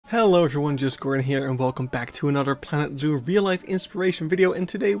Hello everyone, just Gordon here and welcome back to another Planet Zoo real life inspiration video, and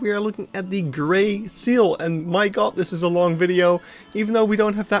today we are looking at the grey seal. And my god, this is a long video, even though we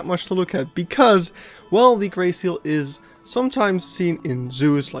don't have that much to look at because, well, the grey seal is sometimes seen in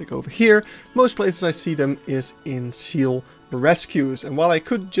zoos like over here. Most places I see them is in seal rescues, and while I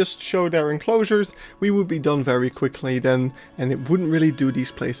could just show their enclosures, we would be done very quickly then, and it wouldn't really do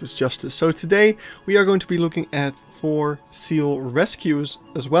these places justice. So today we are going to be looking at 4 seal rescues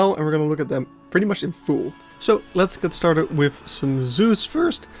as well, and we're going to look at them pretty much in full. So let's get started with some zoos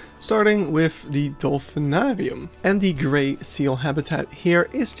first, starting with the Dolfinarium. And the grey seal habitat here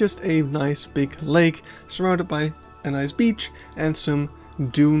is just a nice big lake surrounded by a nice beach and some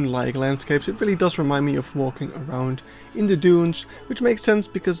dune-like landscapes. It really does remind me of walking around in the dunes, which makes sense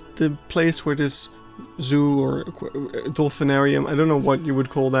because the place where this zoo or dolfinarium, I don't know what you would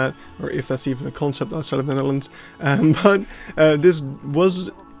call that, or if that's even a concept outside of the Netherlands, but this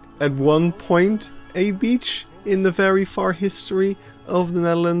was at one point a beach in the very far history of the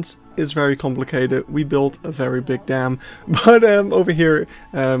Netherlands. It's very complicated. We built a very big dam, but over here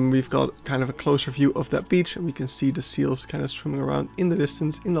we've got kind of a closer view of that beach, and we can see the seals kind of swimming around in the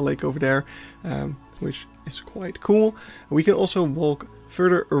distance in the lake over there, which is quite cool. We can also walk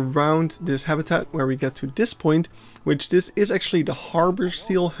further around this habitat where we get to this point, which this is actually the harbour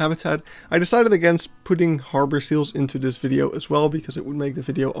seal habitat. I decided against putting harbour seals into this video as well because it would make the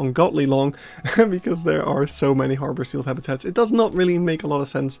video ungodly long because there are so many harbour seal habitats. It does not really make a lot of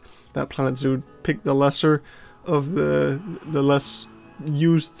sense that Planet Zoo picked the lesser of the less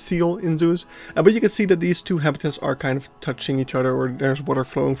used seal in zoos, but you can see that these two habitats are kind of touching each other, or there's water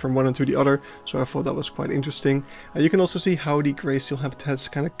flowing from one into the other, so I thought that was quite interesting. You can also see how the grey seal habitats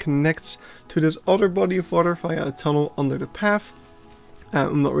kind of connects to this other body of water via a tunnel under the path.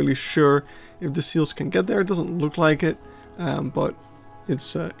 I'm not really sure if the seals can get there. It doesn't look like it, but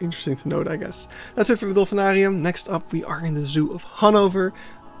it's interesting to note, I guess. That's it for the Dolfinarium. Next up we are in the Zoo of Hannover.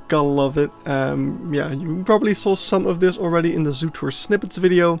 Gotta love it. Yeah, you probably saw some of this already in the Zoo Tour Snippets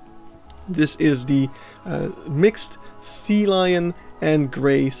video. This is the mixed sea lion and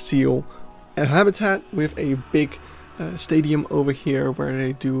grey seal habitat with a big stadium over here where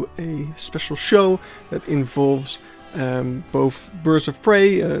they do a special show that involves both birds of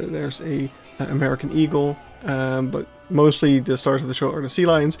prey. There's a American eagle, but mostly the stars of the show are the sea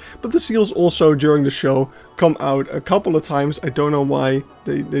lions, but the seals also during the show come out a couple of times. I don't know why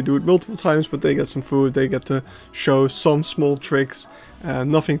they do it multiple times, but they get some food, they get to show some small tricks,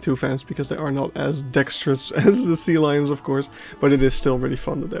 nothing too fancy because they are not as dexterous as the sea lions, of course, but it is still really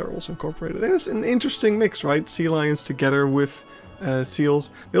fun that they're also incorporated. And it's an interesting mix, right? Sea lions together with seals.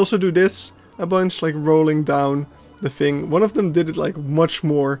 They also do this a bunch, like rolling down the thing. One of them did it like much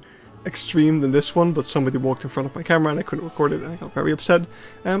more extreme than this one, but somebody walked in front of my camera and I couldn't record it and I got very upset.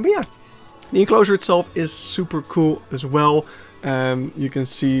 But yeah, the enclosure itself is super cool as well. You can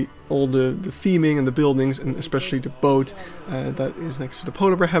see all the theming and the buildings, and especially the boat that is next to the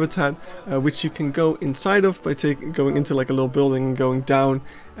polar bear habitat, which you can go inside of by going into like a little building and going down,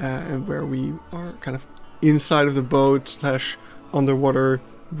 and where we are kind of inside of the boat slash underwater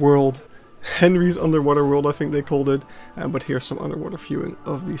world. Henry's underwater world, I think they called it, but here's some underwater viewing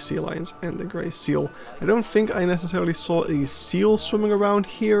of the sea lions and the grey seal. I don't think I necessarily saw a seal swimming around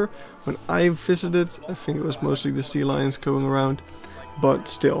here when I visited. I think it was mostly the sea lions going around, but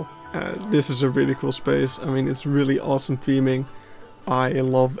still, this is a really cool space. I mean, it's really awesome theming. I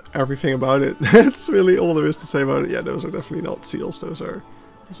love everything about it. That's really all there is to say about it. Yeah, those are definitely not seals, those are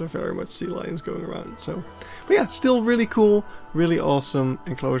very much sea lions going around. So, but yeah, still really cool, really awesome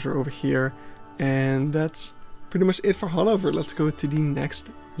enclosure over here. And that's pretty much it for Hannover. Let's go to the next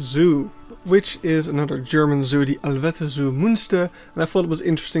zoo, which is another German zoo, the Alwetterzoo Münster. And I thought it was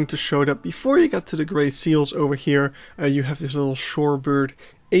interesting to show that before you get to the grey seals over here, you have this little shorebird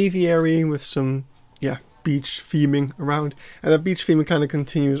aviary with some, yeah, beach theming around, and that beach theming kind of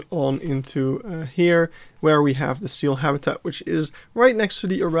continues on into here where we have the seal habitat, which is right next to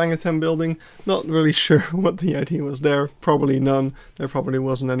the orangutan building. Not really sure what the idea was there, probably none. There probably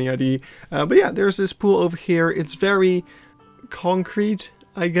wasn't any idea, but yeah, there's this pool over here. It's very concrete,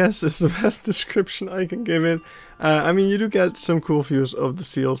 I guess is the best description I can give it. I mean, you do get some cool views of the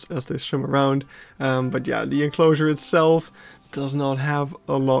seals as they swim around, but yeah, the enclosure itself does not have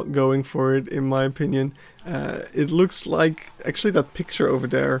a lot going for it, in my opinion. It looks like, actually that picture over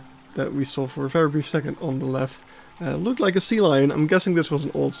there that we saw for a very brief second on the left looked like a sea lion. I'm guessing this was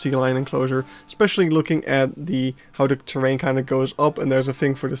an old sea lion enclosure, especially looking at how the terrain kind of goes up and there's a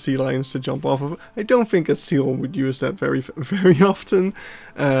thing for the sea lions to jump off of. I don't think a seal would use that very often.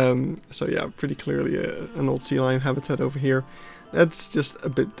 So yeah, pretty clearly an old sea lion habitat over here. that's just a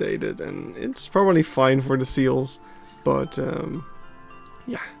bit dated, and it's probably fine for the seals, but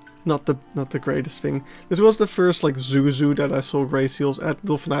yeah, not the greatest thing. This was the first like zoo that I saw grey seals at.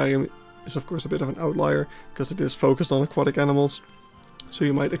 Dolfinarium is of course a bit of an outlier because it is focused on aquatic animals, so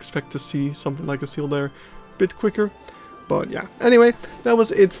you might expect to see something like a seal there a bit quicker. But yeah, anyway, that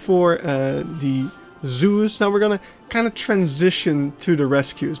was it for the zoos. Now we're gonna kind of transition to the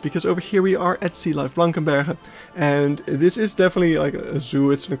rescues, because over here we are at Sealife Blankenberge, and this is definitely like a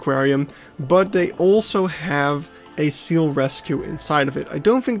zoo, it's an aquarium, but they also have a seal rescue inside of it. I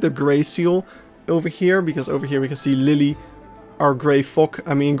don't think the grey seal over here, because over here we can see Lily, our grey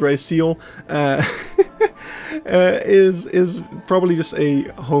grey seal, is probably just a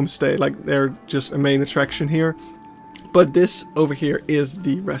homestay, like they're just a main attraction here. But this over here is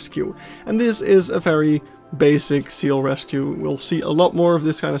the rescue, and this is a very basic seal rescue. We'll see a lot more of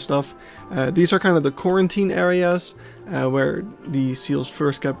this kind of stuff. These are kind of the quarantine areas where the seals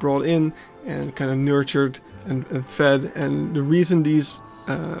first get brought in and kind of nurtured and fed. And the reason these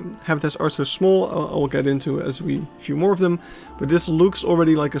habitats are so small, I'll get into as we view more of them. But this looks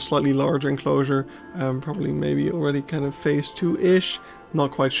already like a slightly larger enclosure, probably maybe already kind of phase 2-ish,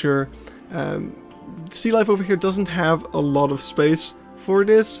 not quite sure. Sealife over here doesn't have a lot of space for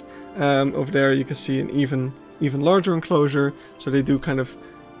this. Over there you can see an even larger enclosure, so they do kind of,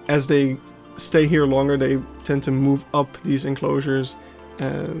 as they stay here longer, they tend to move up these enclosures,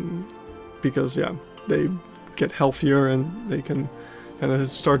 because yeah, they get healthier and they can kind of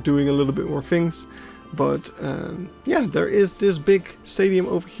start doing a little bit more things. But yeah, there is this big stadium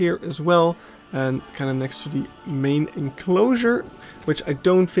over here as well, and kind of next to the main enclosure, which I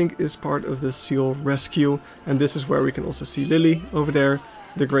don't think is part of the seal rescue. And this is where we can also see Lily over there,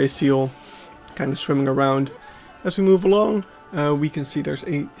 the grey seal, kind of swimming around. As we move along, we can see there's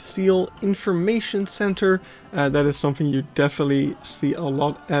a seal information center. That is something you definitely see a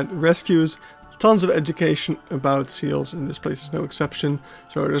lot at rescues. Tons of education about seals, and this place is no exception.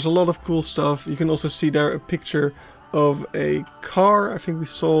 So there's a lot of cool stuff. You can also see there a picture of a car. I think we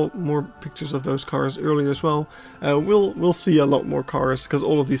saw more pictures of those cars earlier as well. We'll see a lot more cars, because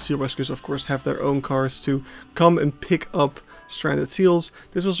all of these seal rescues of course have their own cars to come and pick up stranded seals.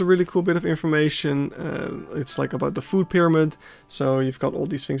 This was a really cool bit of information. It's like about the food pyramid, so you've got all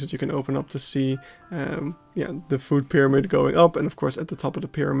these things that you can open up to see, yeah, the food pyramid going up, and of course at the top of the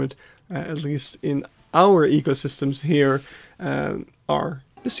pyramid, at least in our ecosystems here, are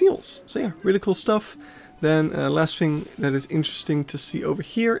the seals. So yeah, really cool stuff. Then last thing that is interesting to see over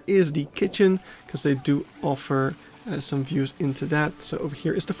here is the kitchen, because they do offer some views into that. So over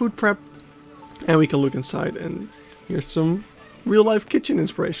here is the food prep, and we can look inside, and here's some real life kitchen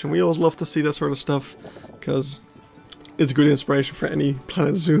inspiration. We always love to see that sort of stuff, because it's good inspiration for any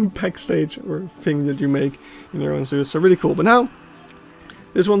Planet Zoo backstage or thing that you make in your own zoo. So really cool. But now,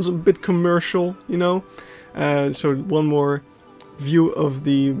 this one's a bit commercial, you know. So one more view of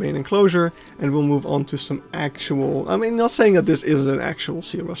the main enclosure, and we'll move on to some actual, I mean, not saying that this isn't an actual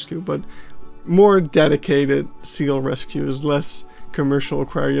seal rescue, but more dedicated seal rescues, less commercial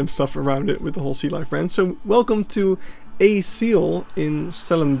aquarium stuff around it with the whole Sealife brand. So welcome to a seal in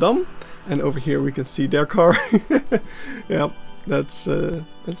Stellendam, and over here we can see their car. Yeah, that's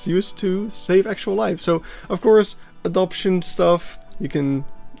used to save actual lives. So of course, adoption stuff, you can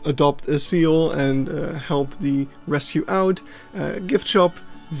adopt a seal and help the rescue out. Gift shop,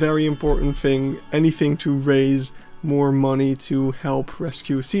 very important thing, anything to raise more money to help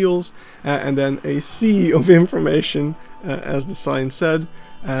rescue seals. And then a sea of information, as the sign said.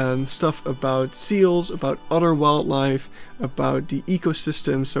 Stuff about seals, about other wildlife, about the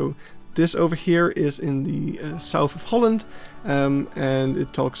ecosystem. So this over here is in the south of Holland, and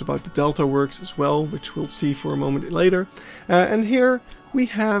it talks about the Delta works as well, which we'll see for a moment later. And here we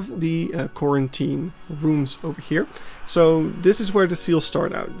have the quarantine rooms over here. So this is where the seals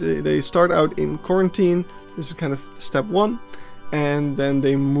start out. They start out in quarantine. This is kind of step 1, and then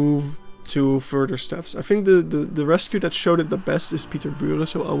they move to further steps. I think the rescue that showed it the best is Pieterburen,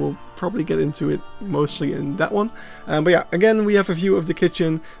 so I will probably get into it mostly in that one. But yeah, again, we have a view of the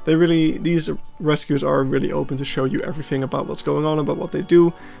kitchen. These rescues are really open to show you everything about what's going on, about what they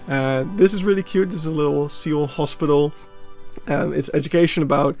do. This is really cute. This is a little seal hospital. It's education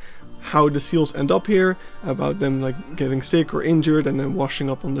about how the seals end up here, about them like getting sick or injured and then washing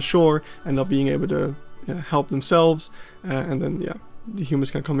up on the shore and not being able to help themselves. And then yeah, the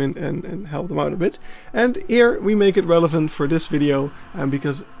humans can come in and help them out a bit. And here we make it relevant for this video,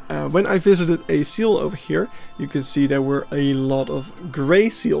 because when I visited a seal over here, you can see there were a lot of gray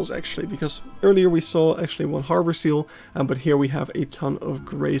seals actually, because earlier we saw actually one harbor seal, but here we have a ton of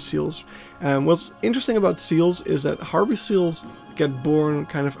gray seals. What's interesting about seals is that harbor seals get born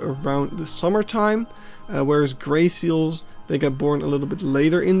kind of around the summertime, whereas gray seals, they get born a little bit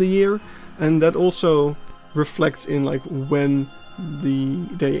later in the year, and that also reflects in like when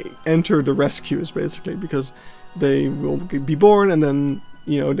they enter the rescues basically, because they will be born and then,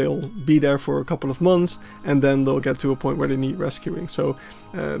 you know, they'll be there for a couple of months and then they'll get to a point where they need rescuing. So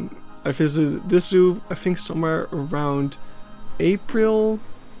I visited this zoo, I think somewhere around April,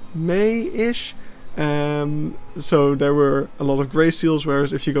 May-ish. So there were a lot of gray seals,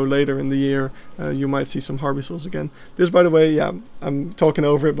 whereas if you go later in the year, you might see some harbor seals again. This, by the way, yeah, I'm talking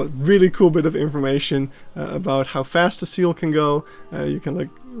over it, but really cool bit of information about how fast a seal can go. You can like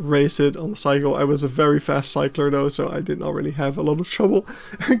race it on the cycle. I was a very fast cycler though, so I did not really have a lot of trouble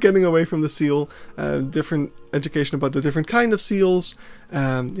getting away from the seal. Different education about the different kind of seals.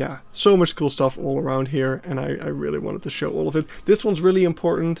 Yeah, so much cool stuff all around here, and I really wanted to show all of it. This one's really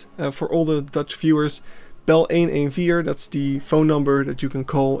important for all the Dutch viewers. Bel 114, that's the phone number that you can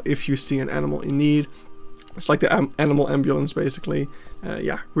call if you see an animal in need. It's like the animal ambulance basically.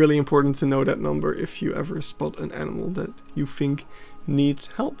 Yeah, really important to know that number if you ever spot an animal that you think needs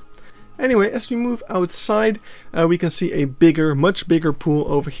help. Anyway, as we move outside, we can see a bigger, much bigger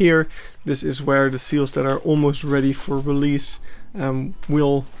pool over here. This is where the seals that are almost ready for release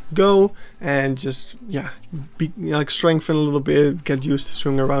will go and just, yeah, like strengthen a little bit, get used to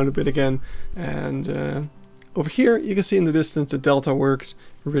swing around a bit again. And over here you can see in the distance the Delta Works,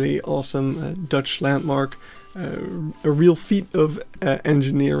 really awesome Dutch landmark, a real feat of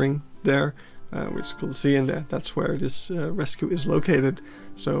engineering there. Which is cool to see, and that's where this rescue is located,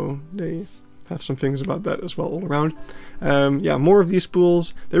 so they have some things about that as well all around. Yeah, more of these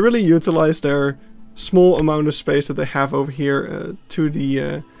pools. They really utilize their small amount of space that they have over here to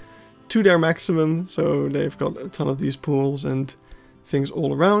their maximum, so they've got a ton of these pools and things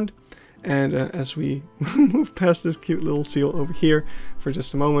all around. And as we move past this cute little seal over here for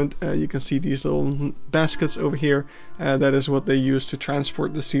just a moment, you can see these little baskets over here. That is what they use to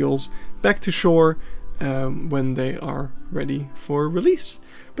transport the seals back to shore when they are ready for release.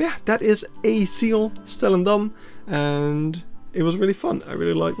 But yeah, that is a Seal Stellendam, and it was really fun. I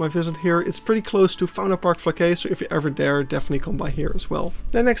really liked my visit here. It's pretty close to Fauna Park Flakey, so if you're ever there, definitely come by here as well.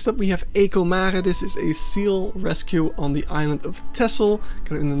 Then next up we have Ecomare. This is a seal rescue on the island of Texel,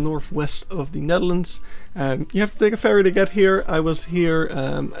 kind of in the northwest of the Netherlands. You have to take a ferry to get here. I was here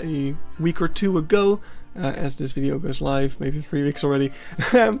a week or two ago. As this video goes live, maybe 3 weeks already.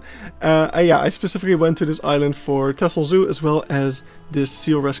 Yeah, I specifically went to this island for Texel Zoo as well as this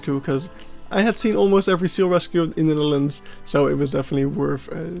seal rescue, because I had seen almost every seal rescue in the Netherlands, so it was definitely worth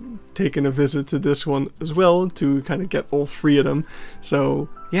taking a visit to this one as well to kind of get all 3 of them. So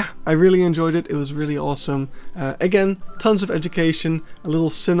yeah, I really enjoyed it. It was really awesome. Again, tons of education, a little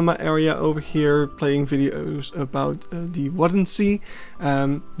cinema area over here playing videos about the Waddenzee.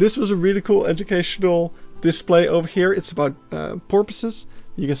 This was a really cool educational display over here. It's about porpoises.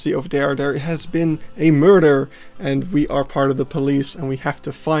 You can see over there has been a murder, and we are part of the police, and we have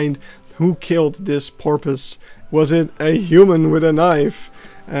to find who killed this porpoise. Was it a human with a knife?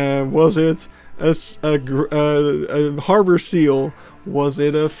 Was it a harbor seal? Was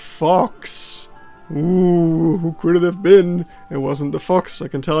it a fox? Ooh, who could it have been? It wasn't the fox, I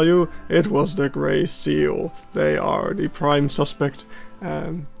can tell you. It was the grey seal. They are the prime suspect.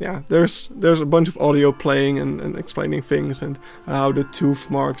 Yeah, there's a bunch of audio playing and explaining things, and how the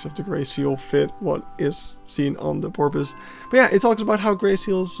tooth marks of the grey seal fit what is seen on the porpoise. But yeah, it talks about how grey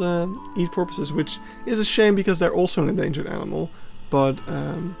seals eat porpoises, which is a shame because they're also an endangered animal. But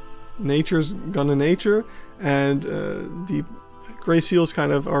nature's gonna nature, and the grey seals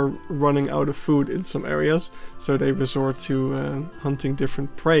kind of are running out of food in some areas, so they resort to hunting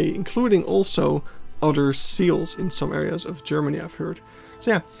different prey, including also other seals in some areas of Germany, I've heard.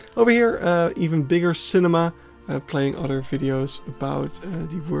 So yeah, over here, even bigger cinema, playing other videos about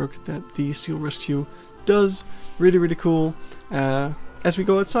the work that the seal rescue does. Really, really cool. As we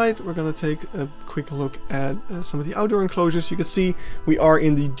go outside, we're going to take a quick look at some of the outdoor enclosures. You can see we are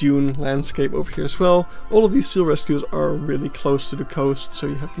in the dune landscape over here as well. All of these seal rescues are really close to the coast, so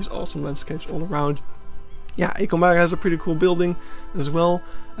you have these awesome landscapes all around. Yeah, Ecomare has a pretty cool building as well.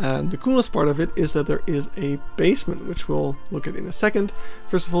 The coolest part of it is that there is a basement, which we'll look at in a second.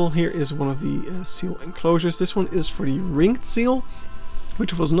 First of all, here is one of the seal enclosures. This one is for the ringed seal,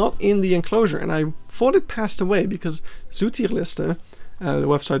 which was not in the enclosure, and I thought it passed away because Zootierlisten,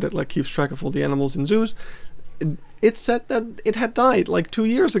 the website that like keeps track of all the animals in zoos, it said that it had died like 2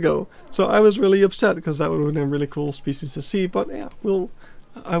 years ago. So I was really upset because that would have been a really cool species to see. But yeah,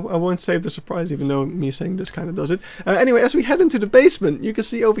 I won't save the surprise, even though me saying this kind of does it. Anyway, as we head into the basement, you can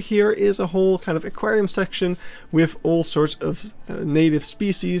see over here is a whole kind of aquarium section with all sorts of native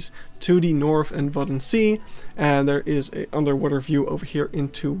species to the north and Wadden Sea. And there is an underwater view over here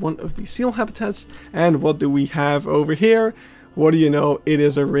into one of the seal habitats. And what do we have over here? What do you know? It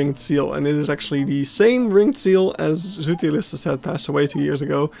is a ringed seal, and it is actually the same ringed seal as Zootierlisten said passed away 2 years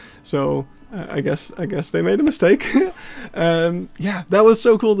ago. So I guess they made a mistake. Yeah, that was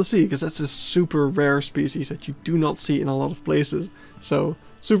so cool to see, because that's a super rare species that you do not see in a lot of places. So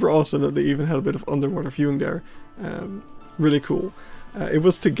super awesome that they even had a bit of underwater viewing there. Really cool. It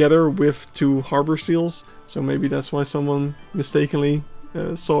was together with 2 harbor seals, so maybe that's why someone mistakenly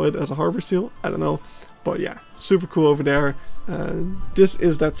saw it as a harbor seal. I don't know. But yeah, super cool over there. This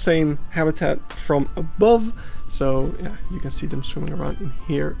is that same habitat from above. So yeah, you can see them swimming around in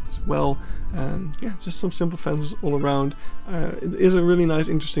here as well. Yeah, just some simple fences all around. It is a really nice,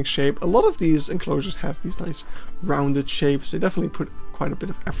 interesting shape. A lot of these enclosures have these nice rounded shapes. They definitely put quite a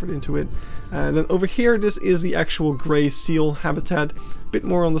bit of effort into it. And then over here, this is the actual gray seal habitat. A bit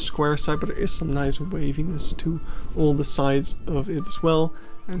more on the square side, but there is some nice waviness to all the sides of it as well.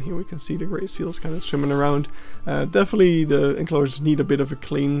 And here we can see the gray seals kind of swimming around. Definitely the enclosures need a bit of a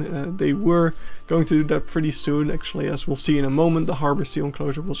clean. They were going to do that pretty soon, actually, as we'll see in a moment. The harbor seal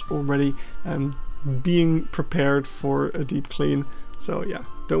enclosure was already being prepared for a deep clean. So yeah,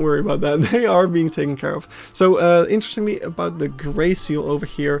 don't worry about that. They are being taken care of. So interestingly about the gray seal over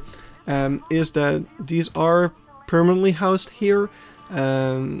here is that these are permanently housed here.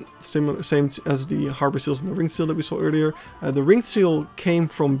 Same as the harbor seals and the ringed seal that we saw earlier. The ringed seal came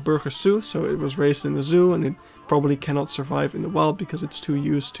from Burgers Zoo, so it was raised in the zoo, and it probably cannot survive in the wild because it's too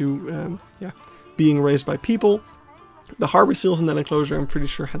used to being raised by people. The harbor seals in that enclosure, I'm pretty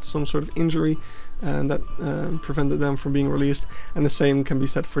sure, had some sort of injury that prevented them from being released. And the same can be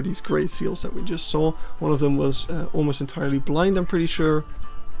said for these gray seals that we just saw. One of them was almost entirely blind, I'm pretty sure.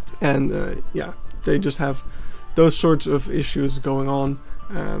 And yeah, they just have those sorts of issues going on.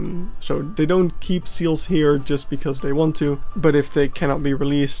 So they don't keep seals here just because they want to, but if they cannot be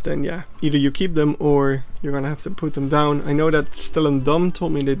released, then yeah, either you keep them or you're gonna have to put them down. I know that Stellendam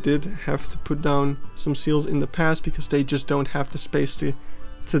told me they did have to put down some seals in the past because they just don't have the space to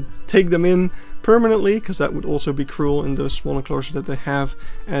take them in permanently, because that would also be cruel in the small enclosure that they have,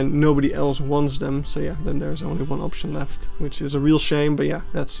 and nobody else wants them. So yeah, then there's only one option left, which is a real shame, but yeah,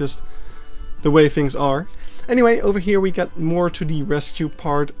 that's just the way things are. Anyway, over here we get more to the rescue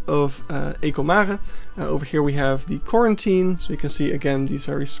part of Ecomare. Over here we have the quarantine, so you can see again these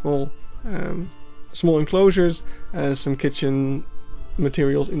very small enclosures, some kitchen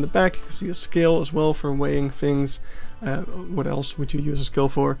materials in the back. You can see a scale as well for weighing things. What else would you use a scale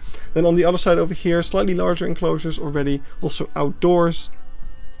for? Then on the other side over here, slightly larger enclosures already, also outdoors.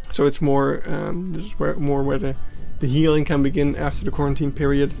 So it's more, this is where the healing can begin after the quarantine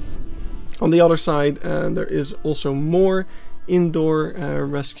period. On the other side, there is also more indoor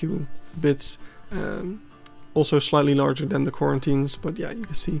rescue bits, also slightly larger than the quarantines, but yeah, you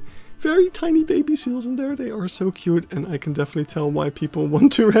can see very tiny baby seals in there. They are so cute, and I can definitely tell why people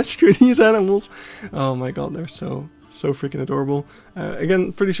want to rescue these animals. Oh my god, they're so freaking adorable.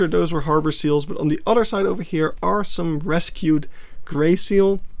 Again, pretty sure those were harbor seals, but on the other side over here are some rescued gray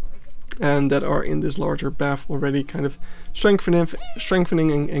seal, and that are in this larger bath already, kind of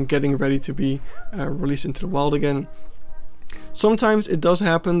strengthening and getting ready to be released into the wild again. Sometimes it does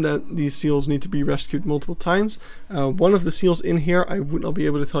happen that these seals need to be rescued multiple times. One of the seals in here, I would not be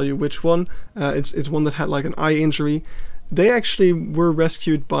able to tell you which one. It's one that had like an eye injury. They actually were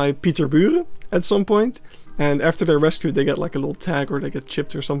rescued by Pieterburen at some point. And after they're rescued, they get like a little tag, or they get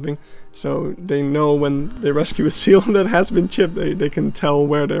chipped or something. So they know when they rescue a seal that has been chipped, they can tell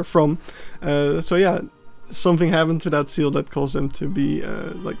where they're from. So yeah, something happened to that seal that caused them to be,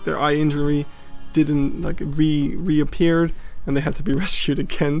 like their eye injury didn't like reappeared, and they had to be rescued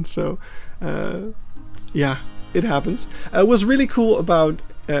again. So yeah, it happens. What's really cool about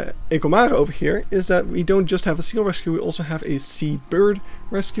Ecomare over here is that we don't just have a seal rescue, we also have a sea bird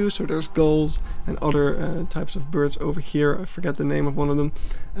rescue. So there's gulls and other types of birds over here. I forget the name of one of them.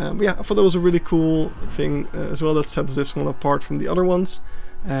 But yeah, I thought that was a really cool thing as well, that sets this one apart from the other ones.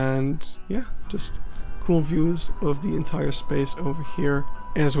 And yeah, just cool views of the entire space over here.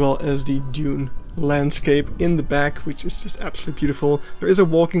 as well as the dune landscape in the back, which is just absolutely beautiful. There is a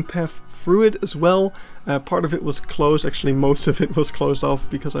walking path through it as well. Part of it was closed, actually most of it was closed off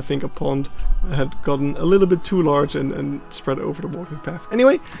because I think a pond had gotten a little bit too large and spread over the walking path.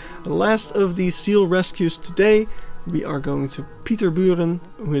 Anyway, the last of these seal rescues today, we are going to Pieterburen,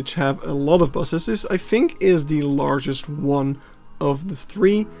 which have a lot of buses. This, I think, is the largest one of the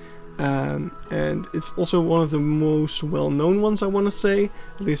three. And it's also one of the most well-known ones, I want to say.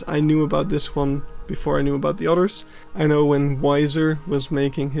 At least I knew about this one before I knew about the others. I know when Weiser was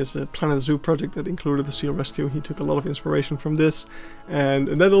making his Planet Zoo project that included the seal rescue, he took a lot of inspiration from this, and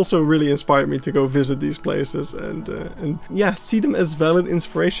that also really inspired me to go visit these places and yeah, see them as valid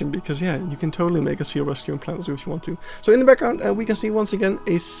inspiration, because yeah, you can totally make a seal rescue in Planet Zoo if you want to. So in the background we can see once again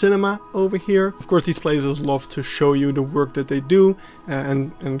a cinema over here. Of course, these places love to show you the work that they do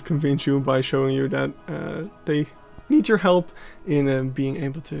and convince you by showing you that they need your help in being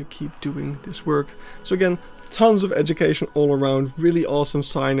able to keep doing this work. So again, tons of education all around, really awesome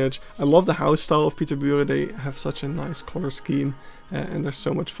signage. I love the house style of Pieterburen. They have such a nice color scheme and there's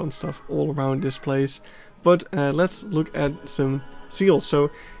so much fun stuff all around this place. But let's look at some seals.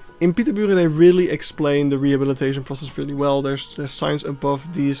 So in Pieterburen they really explain the rehabilitation process really well. There's signs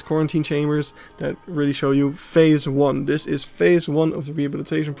above these quarantine chambers that really show you phase 1. This is phase 1 of the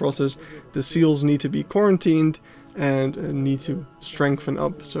rehabilitation process. The seals need to be quarantined and need to strengthen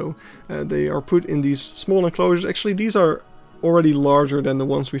up. So they are put in these small enclosures. Actually, these are already larger than the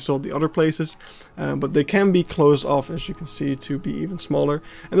ones we saw at the other places, but they can be closed off, as you can see, to be even smaller.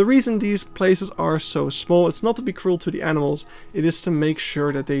 And the reason these places are so small, it's not to be cruel to the animals, it is to make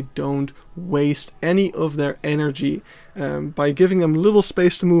sure that they don't waste any of their energy. By giving them little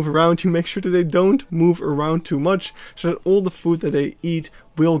space to move around, you make sure that they don't move around too much, so that all the food that they eat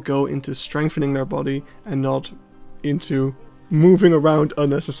will go into strengthening their body and not into moving around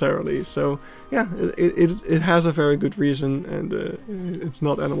unnecessarily. So yeah, it has a very good reason, and it's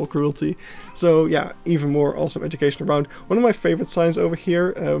not animal cruelty. So yeah, even more awesome education around. One of my favorite signs over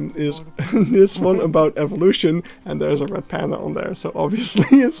here is this one about evolution, and there's a red panda on there, so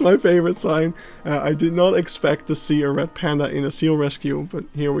obviously it's my favorite sign. I did not expect to see a red panda in a seal rescue, but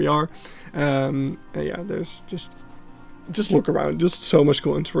here we are. Yeah, there's just look around, just so much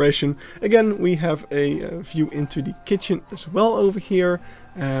cool inspiration. Again, we have a view into the kitchen as well over here,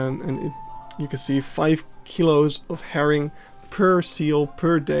 and you can see 5 kilos of herring per seal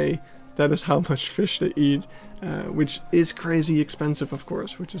per day. That is how much fish they eat, which is crazy expensive, of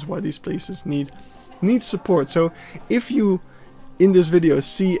course, which is why these places need support. So if you in this video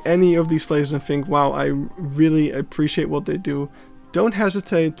see any of these places and think, wow, I really appreciate what they do, don't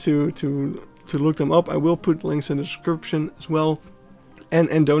hesitate to look them up. I will put links in the description as well,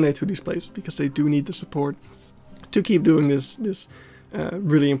 and donate to these places, because they do need the support to keep doing this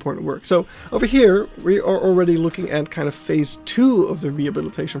really important work. So over here we are already looking at kind of phase 2 of the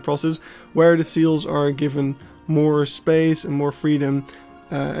rehabilitation process, where the seals are given more space and more freedom,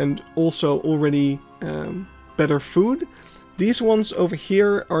 and also already better food. These ones over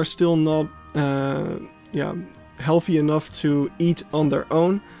here are still not healthy enough to eat on their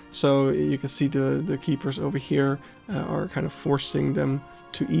own. So you can see the keepers over here are kind of forcing them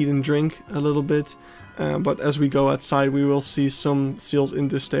to eat and drink a little bit. But as we go outside, we will see some seals in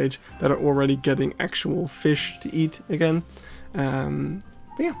this stage that are already getting actual fish to eat again.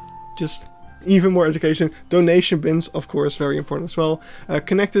 But yeah, just even more education. Donation bins, of course, very important as well.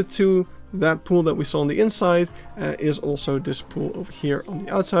 Connected to that pool that we saw on the inside is also this pool over here on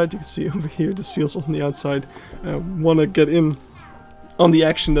the outside. You can see over here the seals on the outside want to get in on the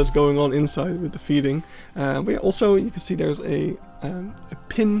action that's going on inside with the feeding. But yeah, also you can see there's a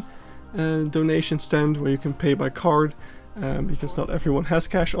pin donation stand where you can pay by card, because not everyone has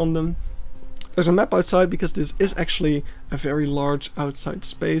cash on them. There's a map outside, because this is actually a very large outside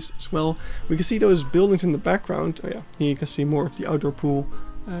space as well. We can see those buildings in the background. Oh yeah, here you can see more of the outdoor pool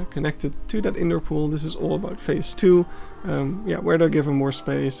connected to that indoor pool. This is all about phase 2, yeah, where they're given more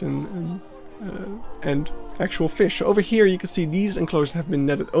space and actual fish. So over here you can see these enclosures have been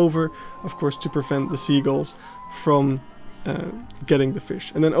netted over, of course, to prevent the seagulls from getting the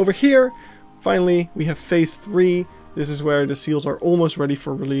fish. And then over here, finally, we have phase 3. This is where the seals are almost ready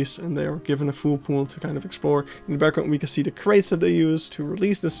for release, and they are given a full pool to kind of explore. In the background we can see the crates that they use to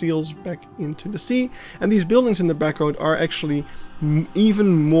release the seals back into the sea. And these buildings in the background are actually even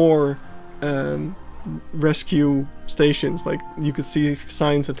more rescue stations. Like, you could see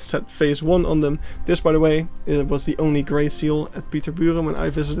signs that said phase 1 on them. This, by the way, it was the only grey seal at Pieterburen when I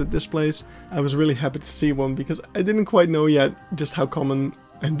visited this place. I was really happy to see one, because I didn't quite know yet just how common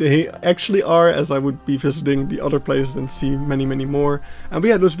And they actually are, as I would be visiting the other places and see many, many more. But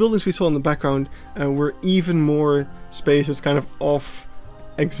yeah, those buildings we saw in the background were even more spacious, kind of off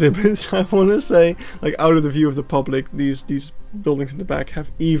exhibits, I want to say, like out of the view of the public. These buildings in the back have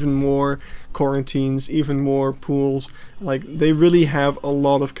even more quarantines, even more pools. Like, they really have a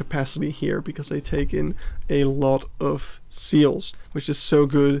lot of capacity here because they take in a lot of seals, which is so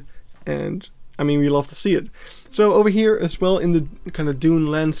good, and I mean, we love to see it. So over here as well, in the kind of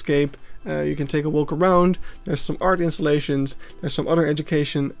dune landscape, you can take a walk around. There's some art installations. There's some other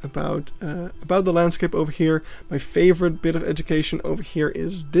education about the landscape over here. My favorite bit of education over here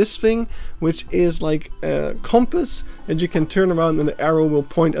is this thing, which is like a compass, and you can turn around and the arrow will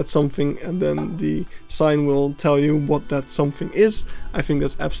point at something, and then the sign will tell you what that something is. I think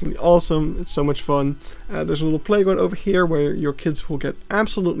that's absolutely awesome. It's so much fun. There's a little playground over here where your kids will get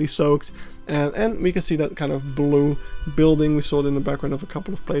absolutely soaked. And we can see that kind of blue building. We saw it in the background of a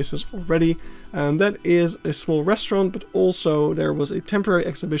couple of places already. And that is a small restaurant, but also there was a temporary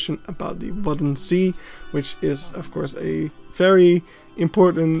exhibition about the Waddenzee, which is, of course, a very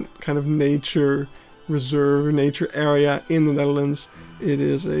important kind of nature reserve, nature area in the Netherlands. It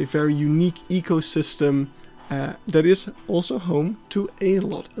is a very unique ecosystem that is also home to a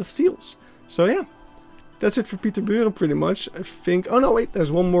lot of seals. So yeah, that's it for Pieterburen pretty much. I think, oh no, wait,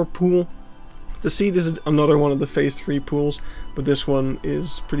 there's one more pool. This is another one of the phase 3 pools, but this one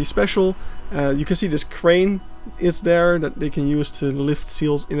is pretty special. You can see this crane is there that they can use to lift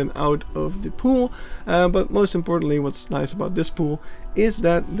seals in and out of the pool. But most importantly, what's nice about this pool is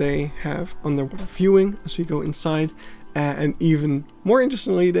that they have underwater viewing as we go inside. And even more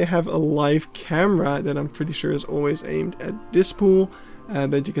interestingly, they have a live camera that I'm pretty sure is always aimed at this pool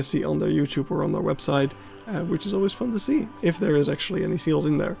that you can see on their YouTube or on their website, which is always fun to see if there is actually any seals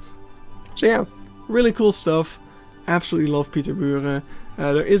in there. So yeah, really cool stuff. Absolutely love Pieterburen.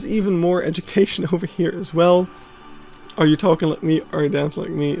 There is even more education over here as well. Are you talking like me? Are you dancing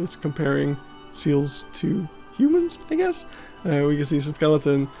like me? It's comparing seals to humans, I guess. We can see some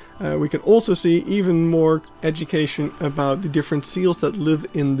skeleton. We can also see even more education about the different seals that live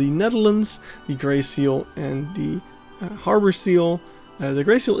in the Netherlands. The grey seal and the harbour seal. The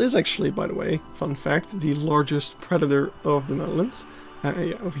grey seal is actually, by the way, fun fact, the largest predator of the Netherlands.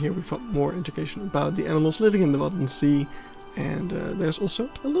 Yeah, over here we've got more education about the animals living in the Waddenzee, and there's also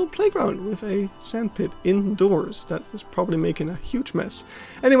a little playground with a sandpit indoors that is probably making a huge mess.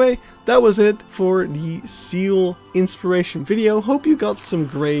 Anyway, that was it for the seal inspiration video. Hope you got some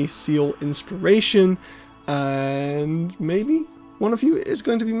grey seal inspiration, and maybe one of you is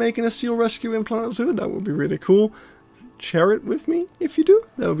going to be making a seal rescue in Planet Zoo. That would be really cool. Share it with me if you do.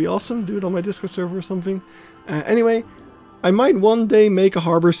 That would be awesome. Do it on my Discord server or something. Anyway, I might one day make a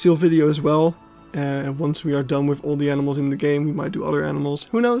harbour seal video as well. Once we are done with all the animals in the game, we might do other animals.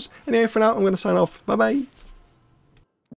 Who knows? Anyway, for now, I'm going to sign off. Bye bye.